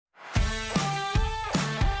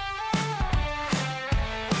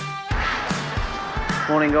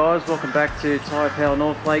Morning guys, welcome back to Tyrepower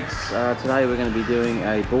North Lakes. Today we're going to be doing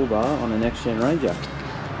a Bullbar on a next gen Ranger.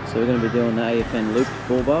 So we're going to be doing the AFN looped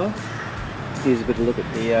Bullbar. Here's a bit of a look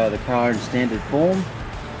at the car in standard form.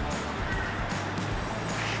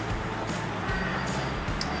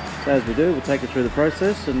 So as we do, we'll take you through the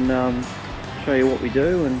process and show you what we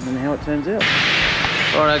do and how it turns out.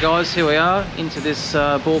 Alright guys, here we are into this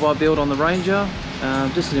Bullbar build on the Ranger.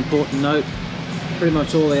 Just an important note, pretty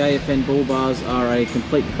much all the AFN Bullbars are a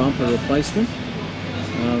complete bumper replacement.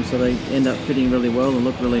 So they end up fitting really well and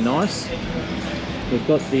look really nice. We've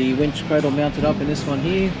got the winch cradle mounted up in this one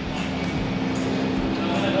here.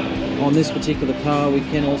 On this particular car we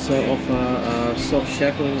can also offer soft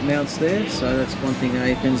shackle mounts there, so that's one thing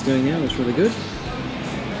AFN's doing now, that's really good.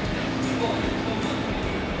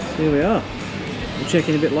 So here we are. We'll check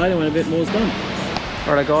in a bit later when a bit more's done.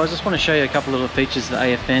 Alright guys, just want to show you a couple of little features that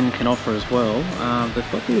AFN can offer as well.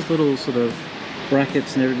 They've got these little sort of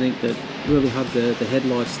brackets and everything that really hug the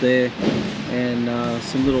headlights there, and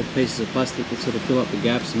some little pieces of plastic that sort of fill up the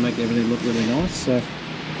gaps and make everything look really nice. So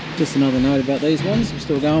just another note about these ones. We're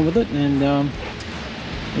still going with it, and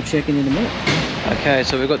we'll check in a minute. Okay,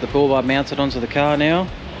 so we've got the Bullbar mounted onto the car now.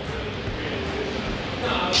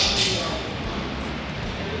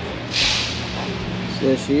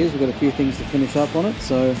 There she is. We've got a few things to finish up on it,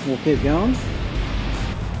 so we'll keep going.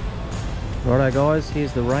 Righto guys,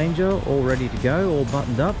 here's the Ranger all ready to go, all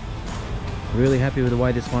buttoned up. Really happy with the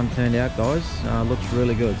way this one turned out guys. Looks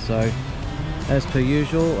really good. So as per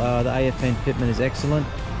usual, the AFN fitment is excellent.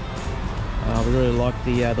 We really like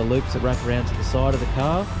the loops that wrap around to the side of the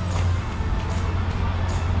car.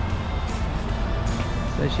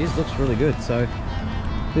 There she is, looks really good. So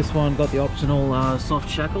this one got the optional soft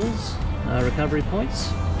shackles. Recovery points,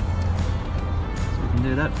 so we can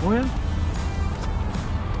do that for you.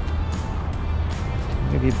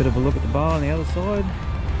 Give you a bit of a look at the bar on the other side.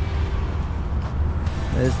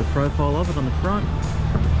 There's the profile of it on the front.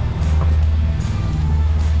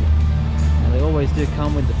 Now they always do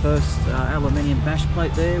come with the first aluminium bash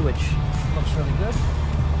plate there, which looks really good.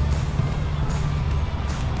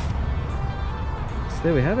 So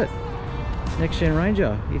there we have it, next gen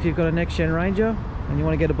Ranger. If you've got a next gen Ranger and you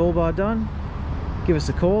want to get a Bullbar done, give us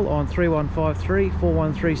a call on 3153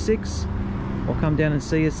 4136 or come down and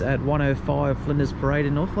see us at 105 Flinders Parade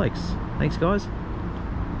in North Lakes. Thanks guys.